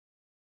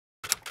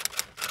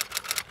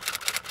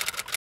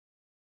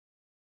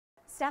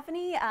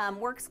Stephanie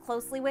works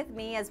closely with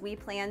me as we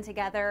plan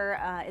together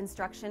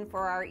instruction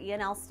for our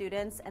E&L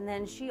students, and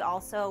then she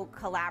also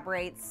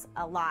collaborates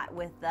a lot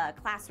with the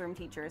classroom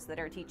teachers that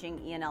are teaching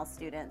E&L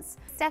students.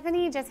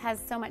 Stephanie just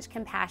has so much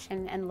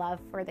compassion and love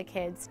for the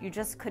kids. You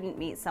just couldn't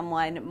meet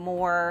someone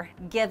more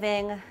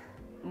giving,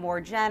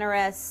 more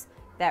generous,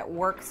 that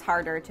works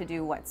harder to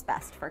do what's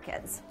best for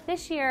kids.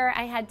 This year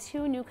I had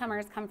 2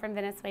 newcomers come from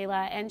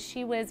Venezuela, and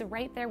she was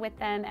right there with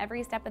them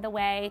every step of the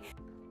way.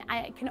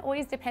 I can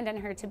always depend on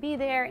her to be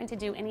there and to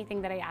do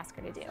anything that I ask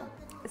her to do.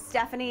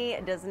 Stephanie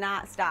does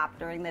not stop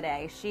during the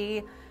day.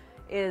 She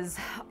is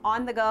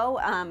on the go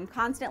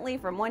constantly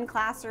from one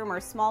classroom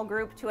or small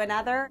group to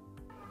another.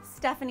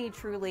 Stephanie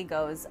truly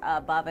goes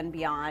above and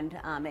beyond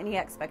any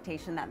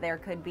expectation that there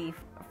could be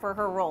for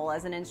her role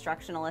as an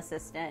instructional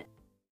assistant.